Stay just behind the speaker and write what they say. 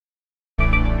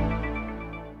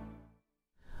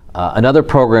Another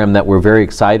program that we're very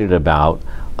excited about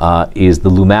is the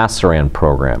Lumasiran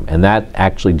program, and that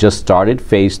actually just started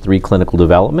phase 3 clinical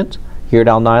development here at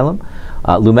Alnylam.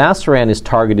 Lumasiran is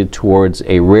targeted towards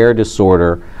a rare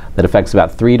disorder that affects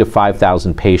about 3,000 to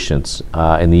 5,000 patients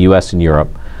in the US and Europe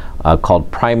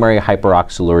called Primary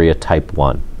Hyperoxaluria Type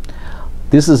 1.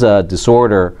 This is a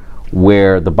disorder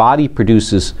where the body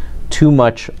produces too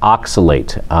much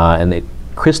oxalate and it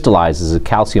crystallizes as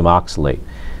calcium oxalate.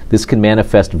 This can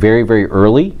manifest very, very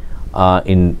early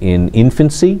in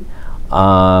infancy,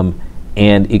 and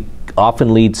it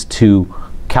often leads to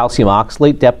calcium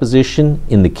oxalate deposition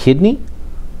in the kidney,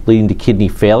 leading to kidney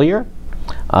failure.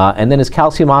 And then as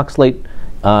calcium oxalate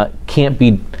can't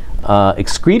be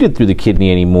excreted through the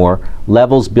kidney anymore,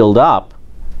 levels build up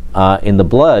in the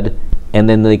blood, and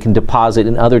then they can deposit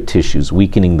in other tissues,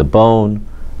 weakening the bone,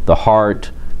 the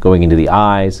heart, going into the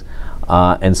eyes.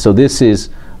 And so this is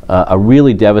a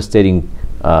really devastating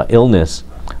illness.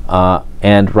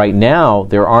 And right now,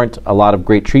 there aren't a lot of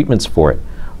great treatments for it.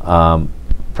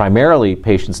 Primarily,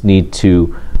 patients need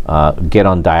to get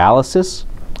on dialysis,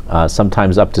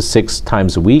 sometimes up to 6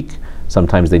 times a week.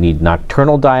 Sometimes they need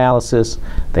nocturnal dialysis.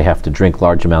 They have to drink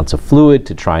large amounts of fluid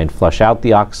to try and flush out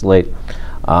the oxalate.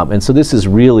 And so this is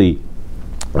really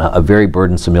a very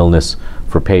burdensome illness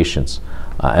for patients.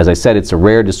 As I said, it's a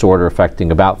rare disorder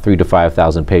affecting about 3,000 to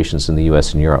 5,000 patients in the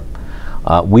US and Europe.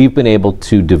 We've been able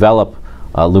to develop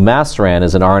Lumasiran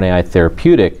as an RNAi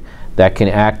therapeutic that can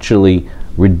actually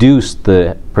reduce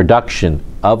the production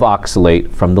of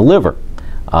oxalate from the liver.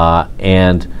 Our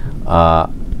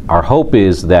hope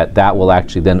is that that will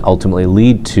actually then ultimately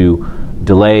lead to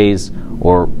delays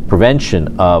or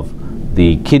prevention of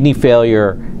the kidney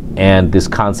failure and this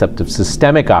concept of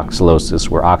systemic oxalosis,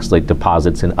 where oxalate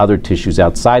deposits in other tissues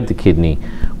outside the kidney,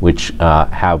 which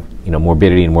have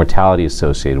morbidity and mortality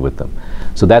associated with them.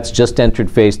 So that's just entered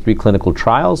phase 3 clinical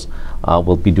trials.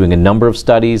 We'll be doing a number of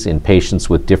studies in patients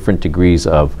with different degrees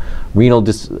of renal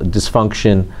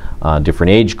dysfunction, different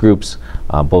age groups,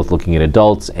 both looking at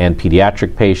adults and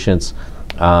pediatric patients,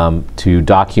 to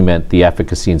document the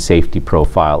efficacy and safety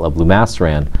profile of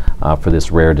Lumasiran for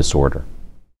this rare disorder.